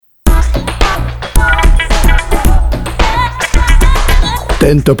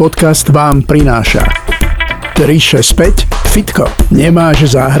Tento podcast vám prináša 365 Fitko.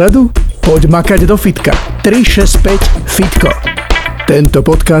 Nemáš záhradu? Poď makať do fitka. 365 Fitko. Tento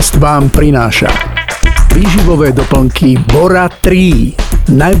podcast vám prináša výživové doplnky Bora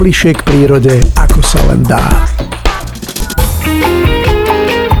 3. Najbližšie k prírode, ako sa len dá.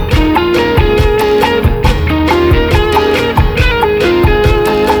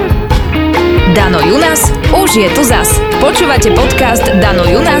 Dano Junas už je tu zas. Počúvate podcast Dano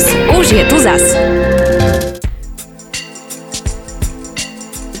Junas už je tu zas.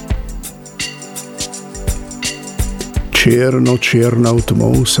 Čiernou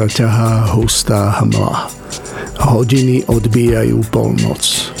tmou sa ťahá hustá hmla. Hodiny odbíjajú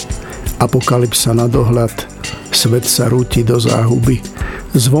polnoc. Apokalypsa na dohľad. Svet sa rúti do záhuby.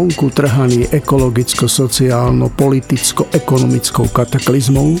 Zvonku trhaný ekologicko-sociálno-politicko-ekonomickou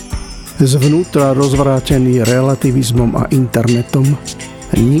kataklizmou, zvnútra rozvrátený relativizmom a internetom.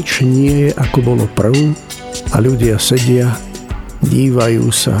 Nič nie je ako bolo prv a ľudia sedia,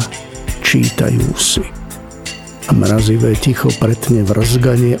 dívajú sa, čítajú si. Mrazivé ticho pretne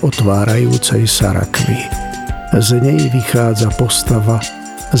vrzganie otvárajúcej sa rakvy. Z nej vychádza postava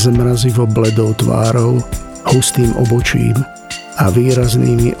s mrazivo bledou tvárou, hustým obočím a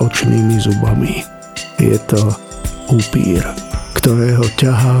výraznými očnými zubami. Je to upír, ktorého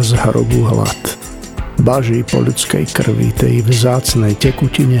ťahá z hrobu hlad. Baží po ľudskej krvi, tej vzácnej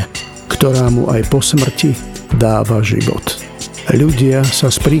tekutine, ktorá mu aj po smrti dáva život. Ľudia sa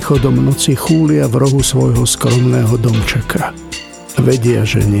s príchodom noci chúlia v rohu svojho skromného domčeka. Vedia,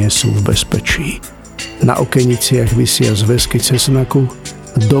 že nie sú v bezpečí. Na okeniciach visia zväzky cesnaku,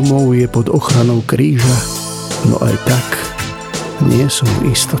 domov je pod ochranou kríža, no aj tak nie sú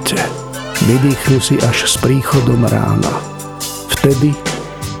v istote. Vydýchnu si až s príchodom rána. Vtedy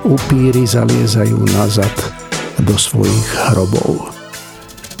upíry zaliezajú nazad do svojich hrobov.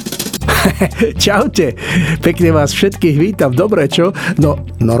 Čaute, pekne vás všetkých vítam, dobre čo? No,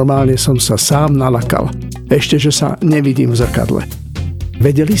 normálne som sa sám nalakal. Ešte, že sa nevidím v zrkadle.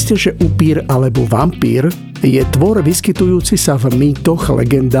 Vedeli ste, že upír alebo vampír je tvor vyskytujúci sa v mýtoch,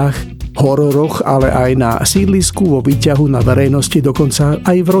 legendách, hororoch, ale aj na sídlisku, vo výťahu, na verejnosti, dokonca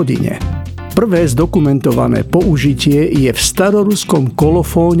aj v rodine. Prvé zdokumentované použitie je v staroruskom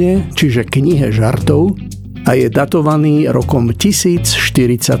kolofóne, čiže knihe žartov, a je datovaný rokom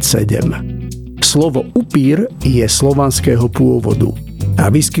 1047. Slovo upír je slovanského pôvodu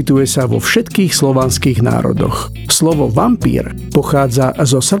a vyskytuje sa vo všetkých slovanských národoch. Slovo vampír pochádza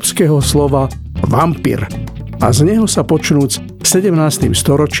zo srbského slova vampir a z neho sa počnúc 17.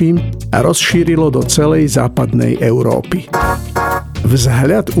 storočím rozšírilo do celej západnej Európy.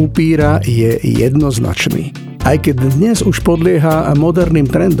 Vzhľad upíra je jednoznačný, aj keď dnes už podlieha moderným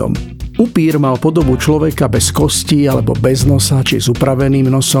trendom. Upír mal podobu človeka bez kostí alebo bez nosa či s upraveným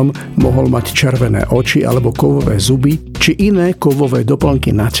nosom, mohol mať červené oči alebo kovové zuby či iné kovové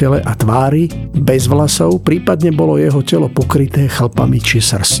doplnky na tele a tvári, bez vlasov, prípadne bolo jeho telo pokryté chlpami či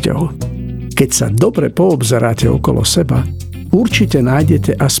srsťou. Keď sa dobre poobzeráte okolo seba, určite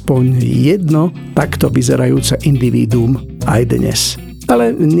nájdete aspoň jedno takto vyzerajúce individuum aj dnes.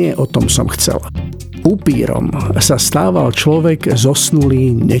 Ale nie o tom som chcel. Upírom sa stával človek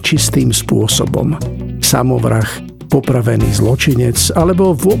zosnulý nečistým spôsobom. Samovrah, popravený zločinec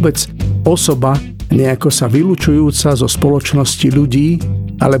alebo vôbec osoba nejako sa vylučujúca zo spoločnosti ľudí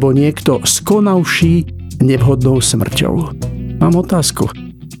alebo niekto skonavší nevhodnou smrťou. Mám otázku.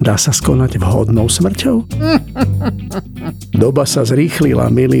 Dá sa skonať vhodnou smrťou? Doba sa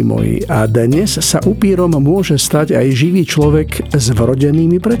zrýchlila, milí moji, a dnes sa upírom môže stať aj živý človek s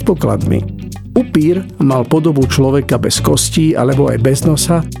vrodenými predpokladmi. Upír mal podobu človeka bez kostí alebo aj bez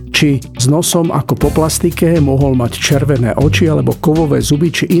nosa, či s nosom ako po plastike, mohol mať červené oči alebo kovové zuby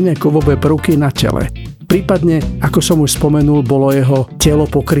či iné kovové prvky na tele. Prípadne, ako som už spomenul, bolo jeho telo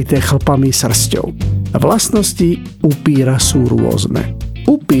pokryté chlpami srsťou. Vlastnosti upíra sú rôzne.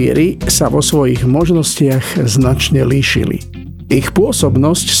 Upíry sa vo svojich možnostiach značne líšili. Ich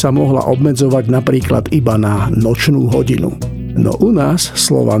pôsobnosť sa mohla obmedzovať napríklad iba na nočnú hodinu. No u nás,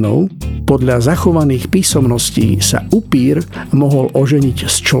 Slovanov, podľa zachovaných písomností sa upír mohol oženiť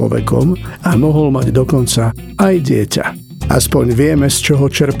s človekom a mohol mať dokonca aj dieťa. Aspoň vieme, z čoho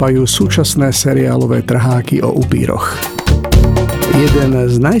čerpajú súčasné seriálové trháky o upíroch. Jeden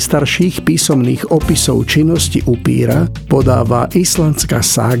z najstarších písomných opisov činnosti upíra podáva islandská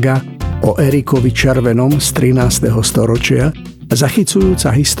sága o Erikovi Červenom z 13. storočia,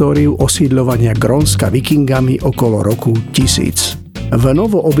 zachycujúca históriu osídľovania Grónska vikingami okolo roku 1000. V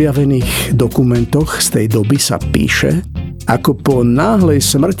novo objavených dokumentoch z tej doby sa píše, ako po náhlej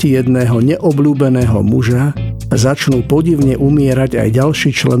smrti jedného neobľúbeného muža začnú podivne umierať aj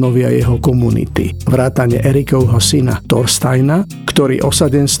ďalší členovia jeho komunity, vrátane Erikovho syna Thorsteina, ktorý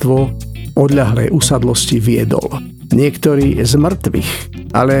osadenstvo odľahlej usadlosti viedol. Niektorí z mŕtvych,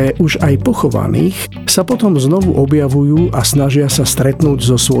 ale už aj pochovaných, sa potom znovu objavujú a snažia sa stretnúť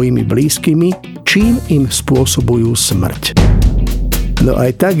so svojimi blízkymi, čím im spôsobujú smrť. No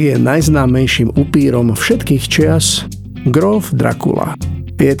aj tak je najznámejším upírom všetkých čias Grof Dracula.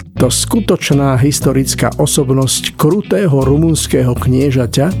 Je to skutočná historická osobnosť krutého rumunského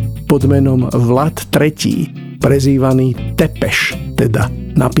kniežaťa pod menom Vlad III, prezývaný Tepeš, teda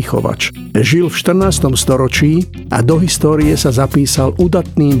napichovač. Žil v 14. storočí a do histórie sa zapísal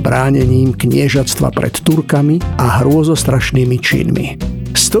udatným bránením kniežatstva pred Turkami a hrôzostrašnými činmi.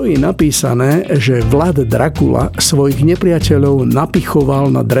 Stojí napísané, že Vlad Dracula svojich nepriateľov napichoval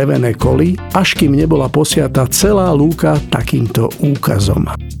na drevené koly, až kým nebola posiata celá lúka takýmto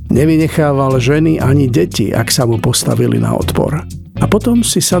úkazom. Nevynechával ženy ani deti, ak sa mu postavili na odpor. A potom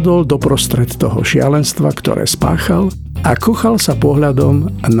si sadol doprostred toho šialenstva, ktoré spáchal, a kochal sa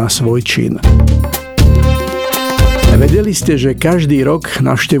pohľadom na svoj čin. Vedeli ste, že každý rok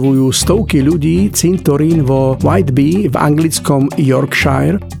navštevujú stovky ľudí cintorín vo Whitby v anglickom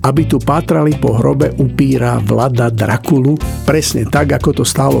Yorkshire, aby tu pátrali po hrobe upíra Vlada Draculu, presne tak, ako to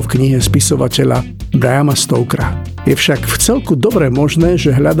stálo v knihe spisovateľa Brama Stokera. Je však vcelku dobre možné,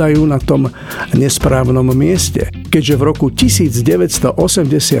 že hľadajú na tom nesprávnom mieste, keďže v roku 1987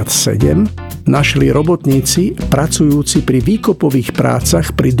 našli robotníci pracujúci pri výkopových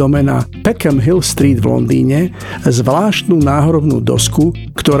prácach pri dome na Peckham Hill Street v Londýne zvláštnu náhrobnú dosku,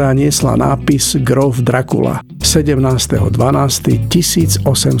 ktorá niesla nápis Grof Dracula 17.12.1847.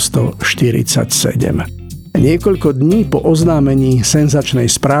 Niekoľko dní po oznámení senzačnej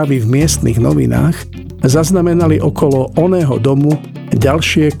správy v miestnych novinách zaznamenali okolo oného domu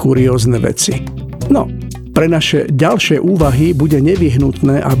ďalšie kuriózne veci. No, pre naše ďalšie úvahy bude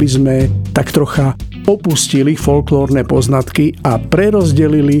nevyhnutné, aby sme tak trocha opustili folklórne poznatky a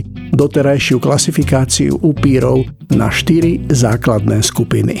prerozdelili doterajšiu klasifikáciu upírov na 4 základné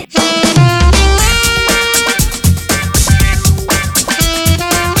skupiny.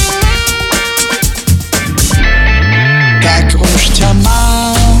 Tak už ťa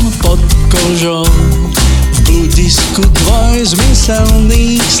mám pod kožou, v bludisku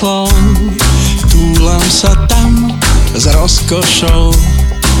dvojzmyselných slov. Túlam sa tam s rozkošou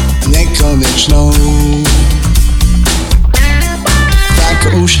nekonečnou.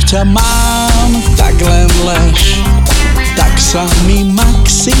 Tak už ťa mám, tak len lež, tak sa mi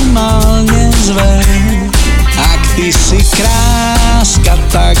maximálne zver. Ak ty si kráska,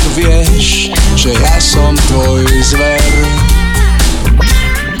 tak vieš, že ja som tvoj zver.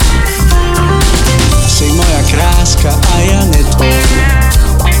 Si moja kráska a ja netvoj,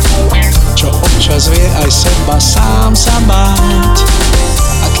 čo občas vie aj seba sám sa báť.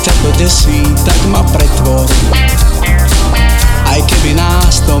 Ak ťa to desí, tak ma pretvor, aj keby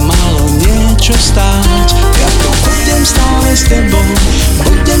nás to malo niečo stáť. Ja to budem stále s tebou,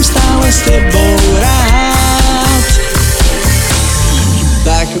 budem stále s tebou rád.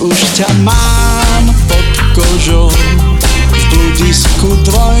 Tak už ťa mám pod kožou, v bludisku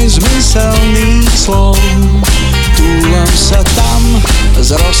dvojzmyselných slov. Túlam sa tam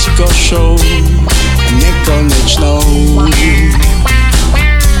s rozkošou nekonečnou.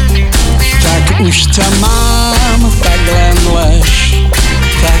 Tak už ťa mám, tak len lež,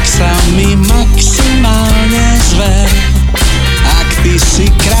 tak sa mi maximálne zver. Ak ty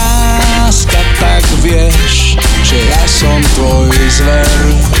si kráska, tak vieš, že ja som tvoj zver.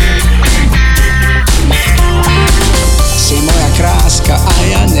 Si moja kráska a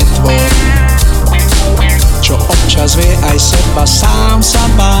ja netvor, čo občas vie aj seba sám sa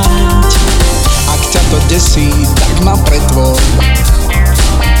báť. Ak ťa to desí, tak ma pretvor,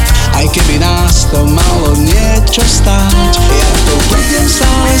 aj keby nás to malo niečo stáť. Ja to budem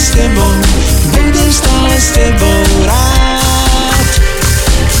stále s tebou, budem stále s tebou rád.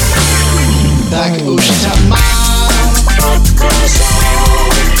 Tak už ťa mám pod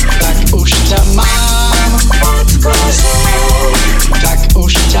kožou, tak už ťa mám pod kožou, tak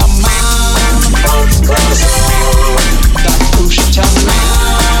už ťa mám pod kožou, tak už ťa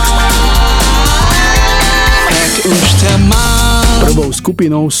mám, tak už ťa mám. Prvou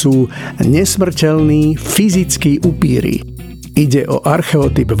skupinou sú nesmrteľní fyzickí upíry. Ide o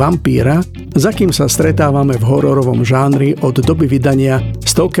archeotyp vampíra, za kým sa stretávame v hororovom žánri od doby vydania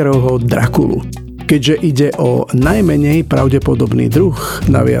Stokerovho Drakulu. Keďže ide o najmenej pravdepodobný druh,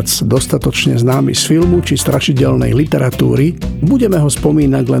 naviac dostatočne známy z filmu či strašidelnej literatúry, budeme ho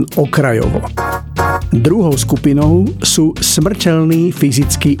spomínať len okrajovo. Druhou skupinou sú smrteľní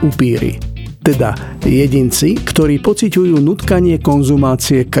fyzickí upíry. teda jedinci, ktorí pociťujú nutkanie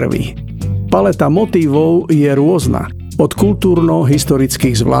konzumácie krvi. Paleta motívov je rôzna, od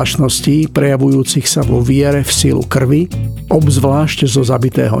kultúrno-historických zvláštností prejavujúcich sa vo viere v silu krvi, obzvlášť zo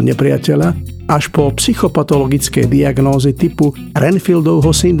zabitého nepriateľa, až po psychopatologické diagnózy typu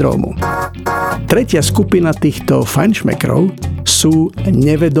Renfieldovho syndrómu. Tretia skupina týchto fajnšmekrov sú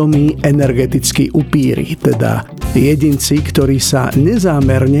nevedomí energetickí upíri, teda jedinci, ktorí sa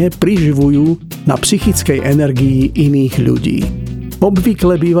nezámerne priživujú na psychickej energii iných ľudí.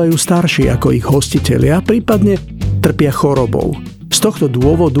 Obvykle bývajú starší ako ich hostitelia, prípadne trpia chorobou. Z tohto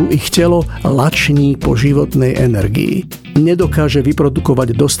dôvodu ich telo lační po životnej energii. Nedokáže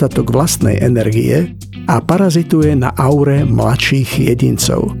vyprodukovať dostatok vlastnej energie a parazituje na aure mladších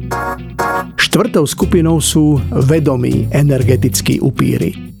jedincov. Štvrtou skupinou sú vedomí energetickí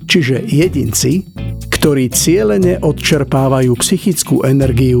upíri, čiže jedinci, ktorí cielene odčerpávajú psychickú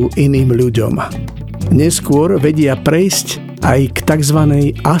energiu iným ľuďom. Neskôr vedia prejsť aj k tzv.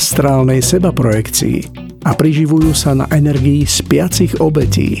 Astrálnej sebaprojekcii a priživujú sa na energii spiacich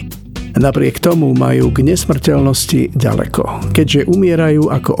obetí. Napriek tomu majú k nesmrteľnosti ďaleko, keďže umierajú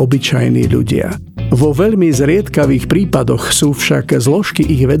ako obyčajní ľudia. Vo veľmi zriedkavých prípadoch sú však zložky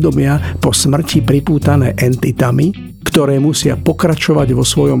ich vedomia po smrti pripútané entitami, ktoré musia pokračovať vo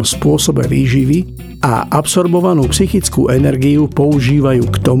svojom spôsobe výživy a absorbovanú psychickú energiu používajú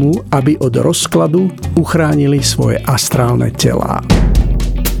k tomu, aby od rozkladu uchránili svoje astrálne telá.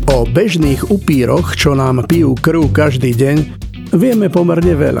 O bežných upíroch, čo nám pijú krv každý deň, vieme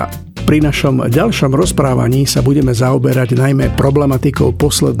pomerne veľa. Pri našom ďalšom rozprávaní sa budeme zaoberať najmä problematikou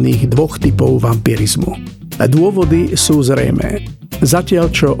posledných dvoch typov vampirizmu. Dôvody sú zrejmé. Zatiaľ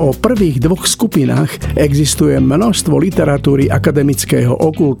čo o prvých dvoch skupinách existuje množstvo literatúry akademického,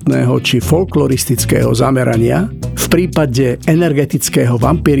 okultného či folkloristického zamerania, v prípade energetického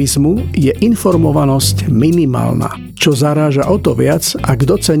vampirizmu je informovanosť minimálna, čo zaráža o to viac, ak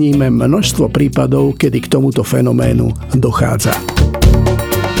doceníme množstvo prípadov, kedy k tomuto fenoménu dochádza.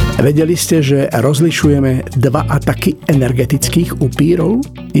 Vedeli ste, že rozlišujeme dva ataky energetických upírov?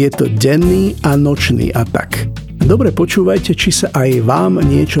 Je to denný a nočný atak. Dobre počúvajte, či sa aj vám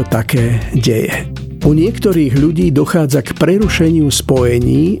niečo také deje. U niektorých ľudí dochádza k prerušeniu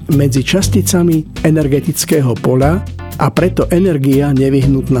spojení medzi časticami energetického poľa a preto energia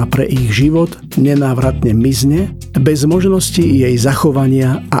nevyhnutná pre ich život nenávratne mizne bez možnosti jej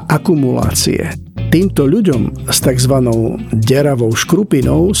zachovania a akumulácie. Týmto ľuďom s tzv. Deravou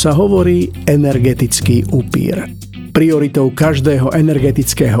škrupinou sa hovorí energetický upír. Prioritou každého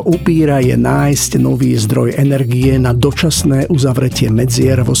energetického upíra je nájsť nový zdroj energie na dočasné uzavretie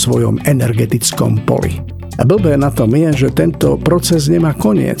medzier vo svojom energetickom poli. A blbé na tom je, že tento proces nemá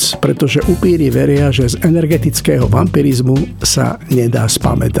koniec, pretože upíri veria, že z energetického vampirizmu sa nedá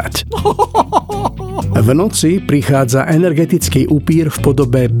spamätať. V noci prichádza energetický upír v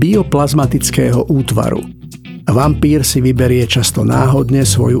podobe bioplazmatického útvaru. Vampír si vyberie často náhodne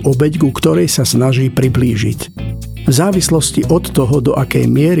svoju obeť, ku ktorej sa snaží priblížiť. V závislosti od toho, do akej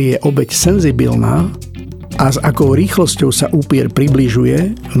miery je obeť senzibilná a s akou rýchlosťou sa upír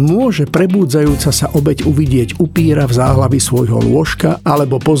približuje, môže prebúdzajúca sa obeť uvidieť upíra v záhlavi svojho lôžka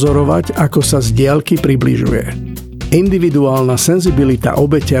alebo pozorovať, ako sa z diaľky približuje. Individuálna senzibilita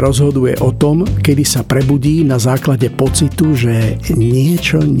obete rozhoduje o tom, kedy sa prebudí na základe pocitu, že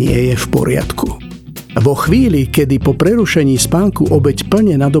niečo nie je v poriadku. Vo chvíli, kedy po prerušení spánku obeť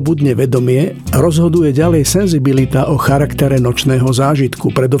plne nadobudne vedomie, rozhoduje ďalej senzibilita o charaktere nočného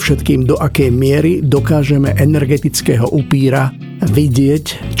zážitku, predovšetkým do akej miery dokážeme energetického upíra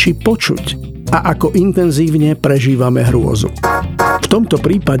vidieť či počuť a ako intenzívne prežívame hrôzu. V tomto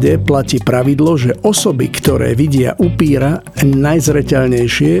prípade platí pravidlo, že osoby, ktoré vidia upíra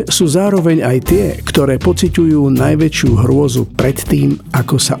najzreteľnejšie, sú zároveň aj tie, ktoré pociťujú najväčšiu hrôzu pred tým,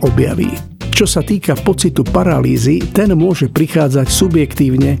 ako sa objaví. Čo sa týka pocitu paralýzy, ten môže prichádzať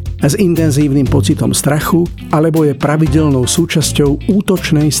subjektívne s intenzívnym pocitom strachu alebo je pravidelnou súčasťou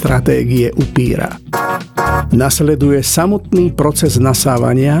útočnej stratégie upíra. Nasleduje samotný proces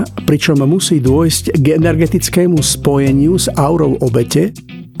nasávania, pričom musí dôjsť k energetickému spojeniu s aurou obete,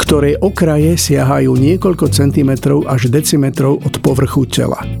 ktorej okraje siahajú niekoľko centimetrov až decimetrov od povrchu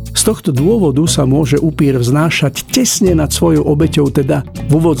tela. Z tohto dôvodu sa môže upír vznášať tesne nad svojou obeťou, teda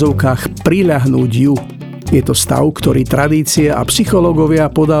v úvodzovkách priľahnúť ju. Je to stav, ktorý tradícia a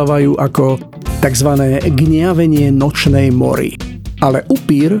psychológovia podávajú ako tzv. Gniavenie nočnej mory. Ale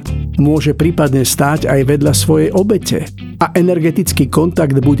upír môže prípadne stáť aj vedľa svojej obete a energetický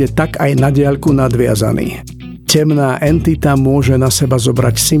kontakt bude tak aj na diaľku nadviazaný. Temná entita môže na seba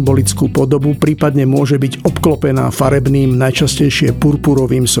zobrať symbolickú podobu, prípadne môže byť obklopená farebným, najčastejšie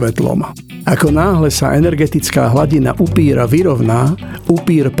purpurovým svetlom. Ako náhle sa energetická hladina upíra vyrovná,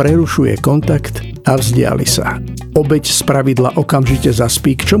 upír prerušuje kontakt a vzdiali sa. Obeť spravidla okamžite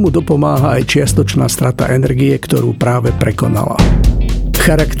zaspí, k čomu dopomáha aj čiastočná strata energie, ktorú práve prekonala.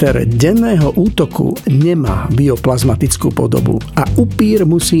 Charakter denného útoku nemá bioplazmatickú podobu a upír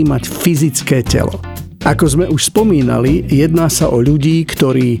musí mať fyzické telo. Ako sme už spomínali, jedná sa o ľudí,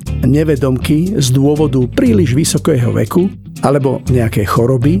 ktorí nevedomky z dôvodu príliš vysokého veku alebo nejaké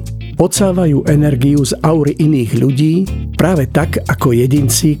choroby odsávajú energiu z aury iných ľudí práve tak ako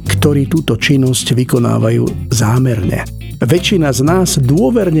jedinci, ktorí túto činnosť vykonávajú zámerne. Väčšina z nás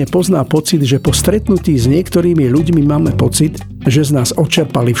dôverne pozná pocit, že po stretnutí s niektorými ľuďmi máme pocit, že z nás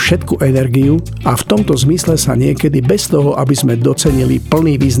odčerpali všetku energiu a v tomto zmysle sa niekedy bez toho, aby sme docenili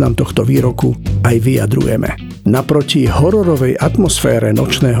plný význam tohto výroku, aj vyjadrujeme. Naproti hororovej atmosfére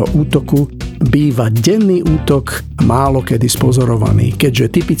nočného útoku býva denný útok málo kedy spozorovaný, keďže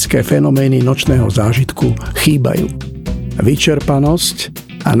typické fenomény nočného zážitku chýbajú. Vyčerpanosť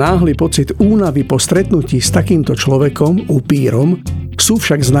a náhly pocit únavy po stretnutí s takýmto človekom, upírom, sú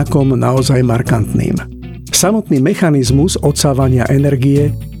však znakom naozaj markantným. Samotný mechanizmus odsávania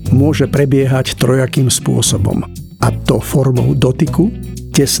energie môže prebiehať trojakým spôsobom, a to formou dotyku,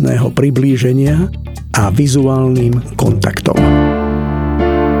 tesného priblíženia a vizuálnym kontaktom.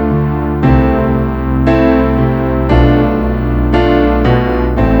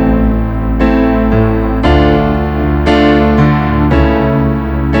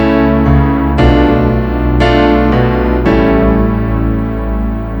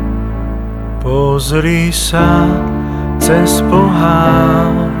 Pozri sa cez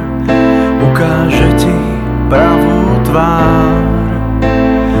pohár, ukáže ti pravú tvár.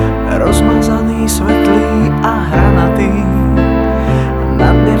 Rozmazaný, svetlý a hranatý, na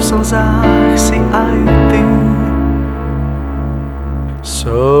dne v slzách si aj ty.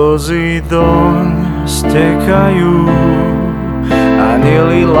 Slzy doň stekajú,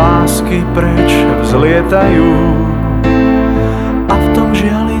 anjeli lásky preč vzlietajú. A v tom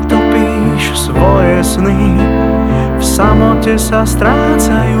žiali topíš svoje sny, v samote sa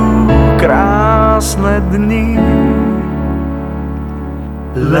strácajú krásne dni.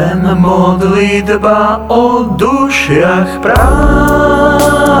 Len modlitba o dušiach prázdnych,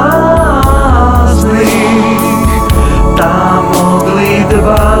 tá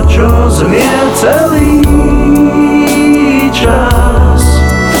modlitba, čo znie celý čas.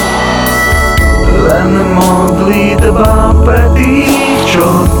 Len modlitba pre tých,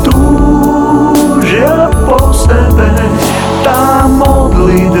 čo túžia po sebe, tá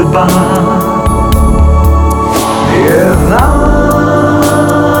modlitba je v nás,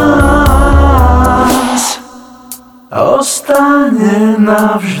 ostane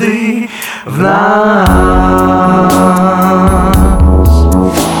navždy v nás.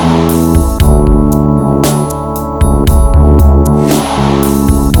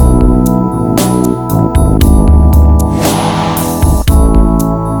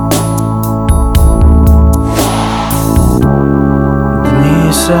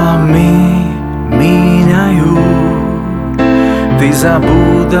 Sa mi míňajú, ty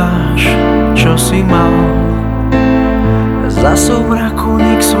zabúdaš, čo si mal. Za súmraku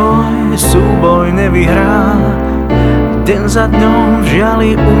nik svoj súboj nevyhrá, deň za dňom v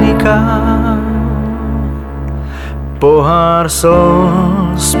žiali uniká. Pohár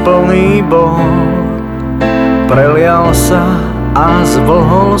slz plný bol, prelial sa a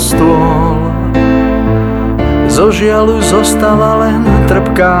zvlhol stôl. Zo žiaľu zostala len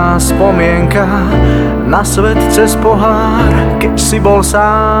trpká spomienka na svet cez pohár, keď si bol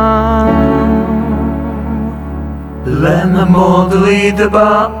sám. Len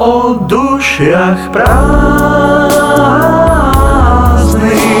modlitba o dušiach prázdnych,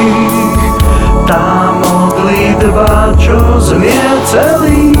 tá modlitba, čo znie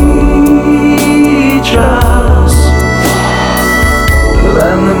celý čas.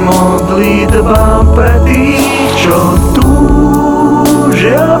 Len modlitba pre tých, čo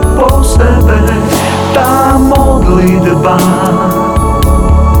túžia po sebe, tá modlitba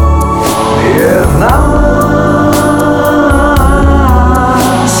je v nás.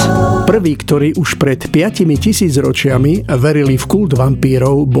 Prví, ktorí už pred 5000 ročiami verili v kult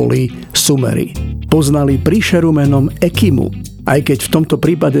vampírov, boli Sumeri. Poznali príšeru menom Ekimu, aj keď v tomto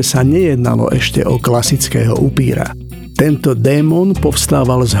prípade sa nejednalo ešte o klasického upíra. Tento démon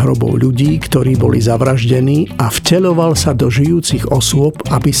povstával z hrobov ľudí, ktorí boli zavraždení, a vteľoval sa do žijúcich osôb,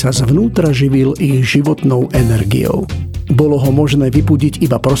 aby sa zvnútra živil ich životnou energiou. Bolo ho možné vypudiť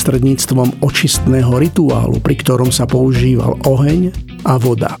iba prostredníctvom očistného rituálu, pri ktorom sa používal oheň a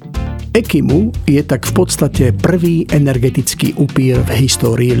voda. Ekimu je tak v podstate prvý energetický upír v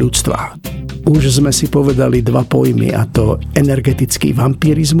histórii ľudstva. Už sme si povedali dva pojmy, a to energetický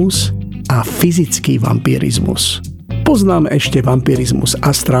vampirizmus a fyzický vampirizmus. Poznáme ešte vampirizmus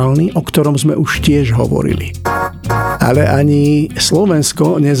astrálny, o ktorom sme už tiež hovorili. Ale ani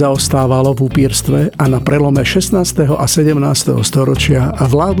Slovensko nezaostávalo v upírstve a na prelome 16. a 17. storočia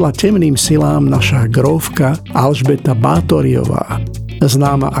vládla temným silám naša grófka Alžbeta Bátoriová,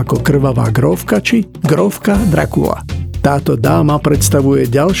 známa ako krvavá grófka či grófka Drakula. Táto dáma predstavuje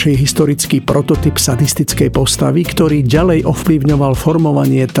ďalší historický prototyp sadistickej postavy, ktorý ďalej ovplyvňoval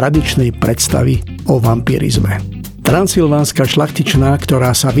formovanie tradičnej predstavy o vampirizme. Transylvánska šlachtičná,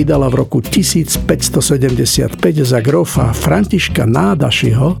 ktorá sa vydala v roku 1575 za grófa Františka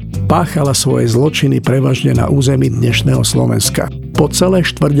Nádašiho, páchala svoje zločiny prevažne na území dnešného Slovenska po celé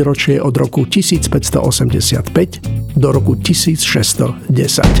štvrťročie od roku 1585 do roku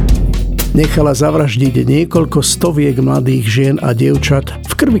 1610. Nechala zavraždiť niekoľko stoviek mladých žien a dievčat,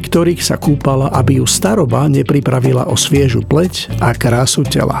 v krvi ktorých sa kúpala, aby ju staroba nepripravila o sviežu pleť a krásu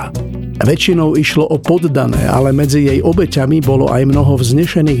tela. Väčšinou išlo o poddané, ale medzi jej obeťami bolo aj mnoho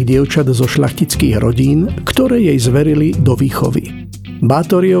vznešených dievčat zo šľachtických rodín, ktoré jej zverili do výchovy.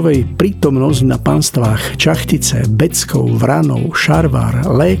 Bátoriovej prítomnosť na panstvách Čachtice, Beckov, Vranov, Šarvár,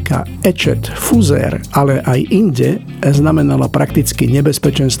 Léka, Ečet, Fuzér, ale aj inde znamenala prakticky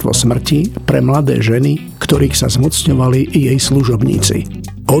nebezpečenstvo smrti pre mladé ženy, ktorých sa zmocňovali jej služobníci.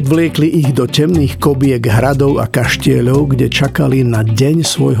 Odvliekli ich do temných kobiek hradov a kaštieľov, kde čakali na deň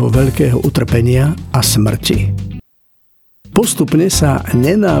svojho veľkého utrpenia a smrti. Postupne sa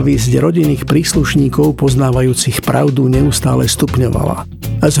nenávisť rodinných príslušníkov poznávajúcich pravdu neustále stupňovala.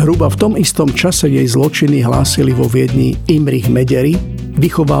 A zhruba v tom istom čase jej zločiny hlásili vo Viedni Imrich Mederi,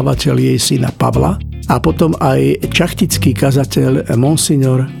 vychovávateľ jej syna Pavla, a potom aj čachtický kazateľ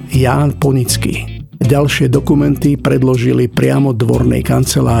monsignor Ján Ponický. Ďalšie dokumenty predložili priamo dvornej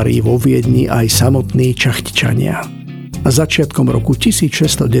kancelárii vo Viedni aj samotní Čachtičania. Začiatkom roku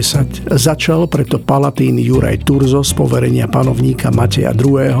 1610 začal preto palatín Juraj Turzo z poverenia panovníka Mateja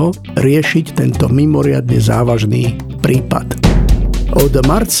II. Riešiť tento mimoriadne závažný prípad. Od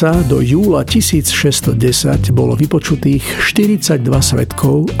marca do júla 1610 bolo vypočutých 42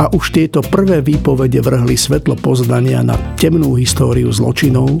 svedkov a už tieto prvé výpovede vrhli svetlo poznania na temnú históriu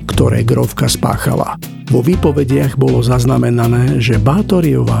zločinov, ktoré grófka spáchala. Vo výpovediach bolo zaznamenané, že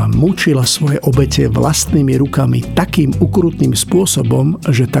Bátoriová mučila svoje obete vlastnými rukami takým ukrutným spôsobom,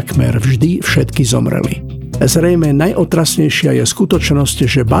 že takmer vždy všetky zomreli. Zrejme najotrasnejšia je skutočnosť,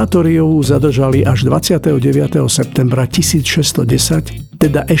 že Bátoriovú zadržali až 29. septembra 1610,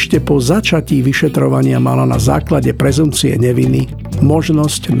 teda ešte po začatí vyšetrovania mala na základe prezumcie neviny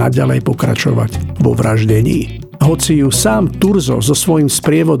možnosť naďalej pokračovať vo vraždení. Hoci ju sám Turzo so svojím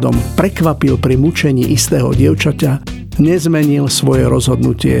sprievodom prekvapil pri mučení istého dievčaťa, nezmenil svoje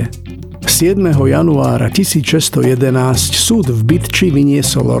rozhodnutie. 7. januára 1611 súd v Bytči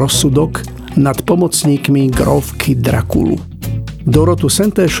vyniesol rozsudok nad pomocníkmi grófky Drakulu. Dorotu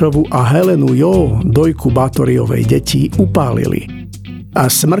Sentéšovu a Helenu Jo, dojku Bátoriovej detí, upálili.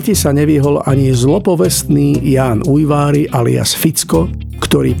 A smrti sa nevyhol ani zlopovestný Ján Ujvári alias Ficko,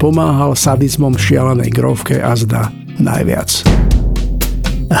 ktorý pomáhal sadizmom šialenej grófke azda najviac.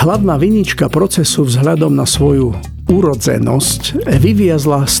 Hlavná vinička procesu vzhľadom na svoju urodzenosť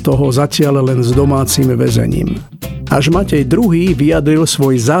vyviazla z toho zatiaľ len s domácim väzením. Až Matej II. Vyjadril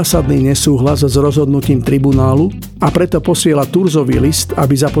svoj zásadný nesúhlas s rozhodnutím tribunálu a preto posiela Turzovi list,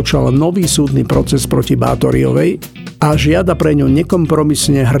 aby započal nový súdny proces proti Bátoriovej a žiada pre ňu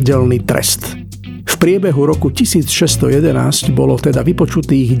nekompromisne hrdelný trest. V priebehu roku 1611 bolo teda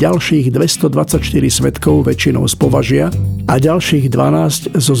vypočutých ďalších 224 svedkov, väčšinou z Považia, a ďalších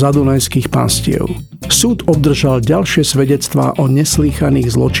 12 zo zadunajských panstiev. Súd obdržal ďalšie svedectvá o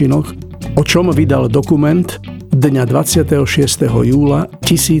neslýchaných zločinoch, o čom vydal dokument dňa 26. júla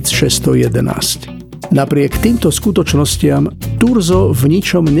 1611. Napriek týmto skutočnostiam Turzo v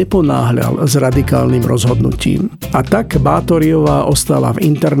ničom neponáhľal s radikálnym rozhodnutím. A tak Bátoriová ostala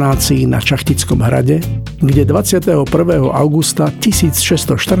v internácii na Čachtickom hrade, kde 21. augusta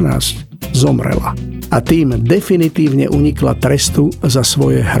 1614 zomrela. A tým definitívne unikla trestu za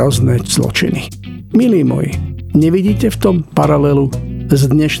svoje hrozné zločiny. Milí moji, nevidíte v tom paralelu s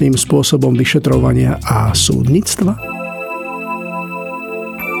dnešným spôsobom vyšetrovania a súdnictva?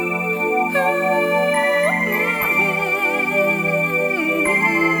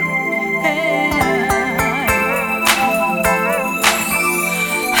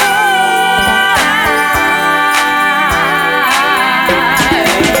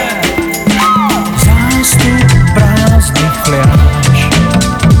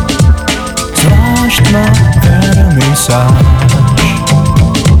 Zvláštna vernisáž,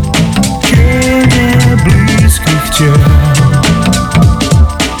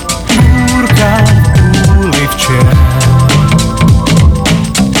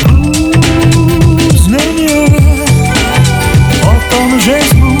 že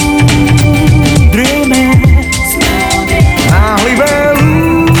zmúdrieme, náhlivé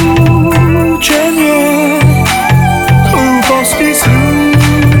lúčenie, hlúposti sľúbené.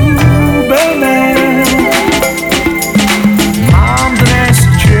 Mám dnes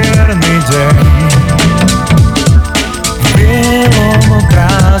čierny deň, v bielom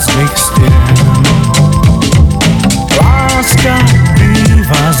krásnych stien. Láska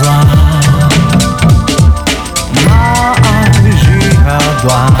býva zlá, má aj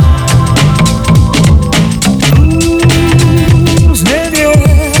žihadlá. Znenie o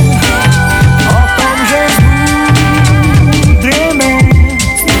tom, že zmúdrieme,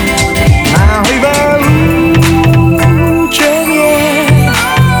 náhlivé lúčenie,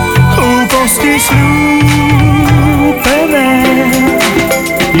 hlúposti sľúbené.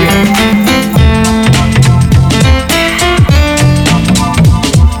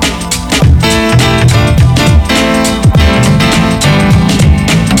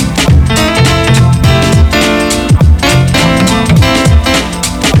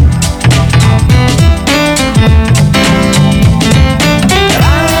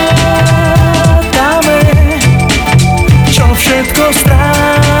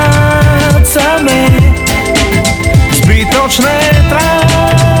 Zbytočné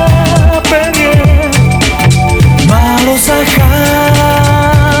trápenie, málo sa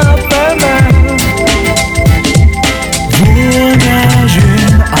chápeme. Vôňa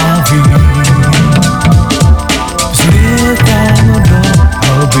žien a vín, vzlietam do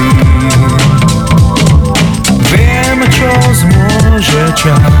hlbín. Viem, čo zmôže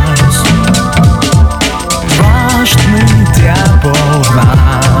čas, zvláštny diabol v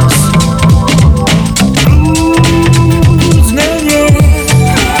nás.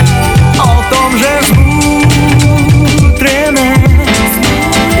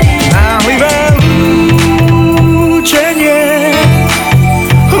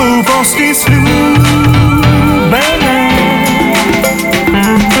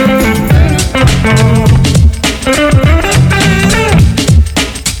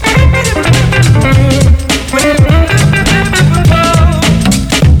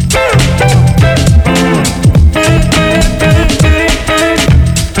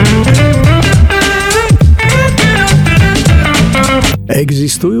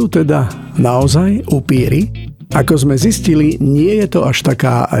 Existujú teda naozaj upíry? Ako sme zistili, nie je to až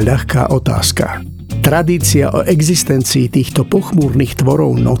taká ľahká otázka. Tradícia o existencii týchto pochmúrnych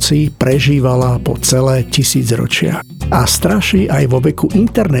tvorov noci prežívala po celé tisícročia. A straší aj vo veku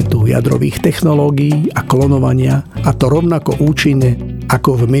internetu, jadrových technológií a klonovania, a to rovnako účinne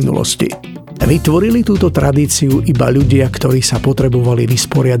ako v minulosti. Vytvorili túto tradíciu iba ľudia, ktorí sa potrebovali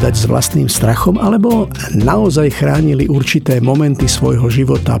vysporiadať s vlastným strachom, alebo naozaj chránili určité momenty svojho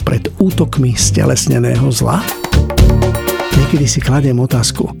života pred útokmi stelesneného zla? Niekedy si kladiem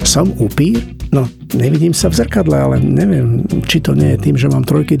otázku, som upír? No, nevidím sa v zrkadle, ale neviem, či to nie je tým, že mám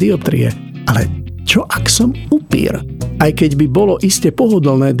 3 dioptrie. Ale čo ak som upír? Aj keď by bolo iste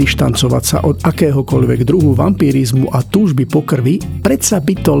pohodlné dištancovať sa od akéhokoľvek druhu vampirizmu a túžby po krvi, predsa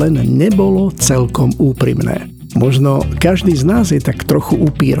by to len nebolo celkom úprimné. Možno každý z nás je tak trochu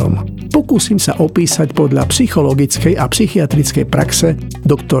upírom. Pokúsim sa opísať podľa psychologickej a psychiatrickej praxe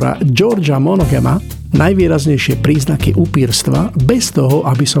doktora Georgea Monogama najvýraznejšie príznaky upírstva bez toho,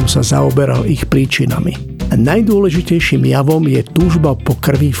 aby som sa zaoberal ich príčinami. Najdôležitejším javom je túžba po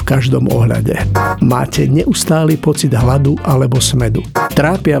krvi v každom ohľade. Máte neustály pocit hladu alebo smädu.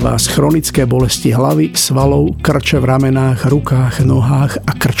 Trápia vás chronické bolesti hlavy, svalov, krče v ramenách, rukách, nohách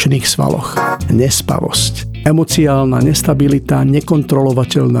a krčných svaloch. Nespavosť, emociálna nestabilita,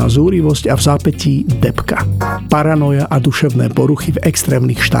 nekontrolovateľná zúrivosť a v zápätí depka. Paranoja a duševné poruchy v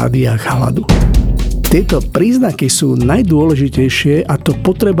extrémnych štádiách hladu. Tieto príznaky sú najdôležitejšie, a to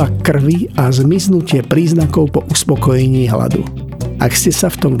potreba krvi a zmiznutie príznakov po uspokojení hladu. Ak ste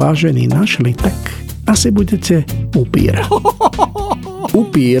sa v tom vážení našli, tak asi budete upír.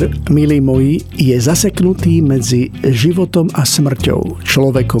 Upír, milí moji, je zaseknutý medzi životom a smrťou,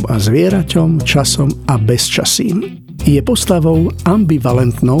 človekom a zvieraťom, časom a bezčasím. Je postavou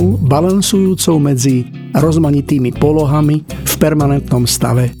ambivalentnou, balansujúcou medzi rozmanitými polohami v permanentnom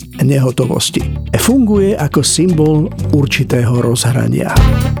stave nehotovosti. Funguje ako symbol určitého rozhrania.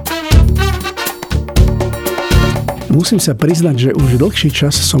 Musím sa priznať, že už dlhší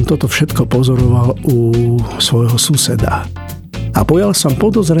čas som toto všetko pozoroval u svojho suseda. A pojal som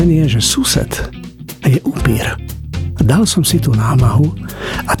podozrenie, že sused je upír. Dal som si tú námahu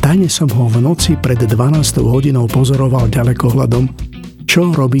a tajne som ho v noci pred 12 hodinou pozoroval ďalekohľadom,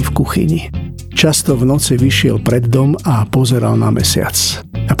 čo robí v kuchyni. Často v noci vyšiel pred dom a pozeral na mesiac.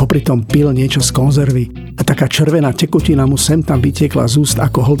 A popri tom pil niečo z konzervy. A taká červená tekutina mu sem tam vytiekla z úst,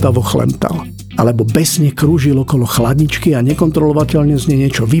 ako hltavo chlemtal. Alebo besne krúžil okolo chladničky a nekontrolovateľne z nej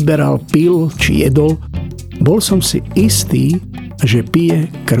niečo vyberal, pil či jedol. Bol som si istý, že pije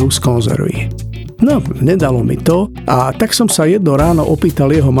krv z konzervy. No, nedalo mi to a tak som sa jedno ráno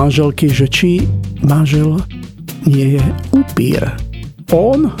opýtal jeho manželky, že či manžel nie je upír.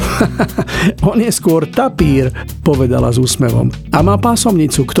 On? On je skôr tapír, povedala s úsmevom. A má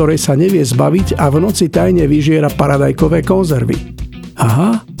pásomnicu, ktorej sa nevie zbaviť a v noci tajne vyžiera paradajkové konzervy.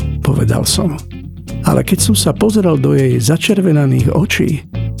 Aha, povedal som. Ale keď som sa pozrel do jej začervenaných očí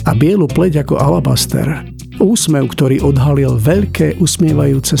a bielu pleť ako alabaster, úsmev, ktorý odhalil veľké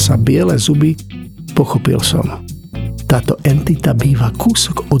usmievajúce sa biele zuby, pochopil som. Táto entita býva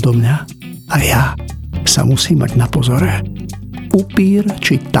kúsok odo mňa a ja sa musím mať na pozore. Upír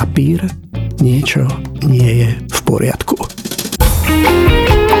či tapír, niečo nie je v poriadku.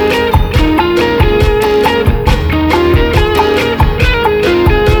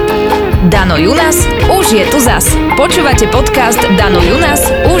 Dano Junas, už je tu zas. Počúvate podcast Dano Junas,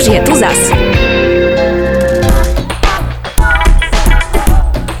 už je tu zas.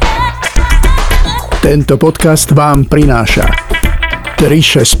 Tento podcast vám prináša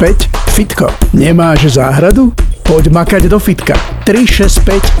 365 Fitko. Nemáš záhradu? Poď makať do fitka.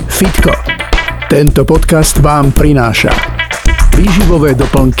 365 Fitko. Tento podcast vám prináša výživové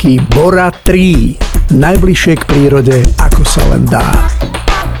doplnky Bora 3. Najbližšie k prírode, ako sa len dá.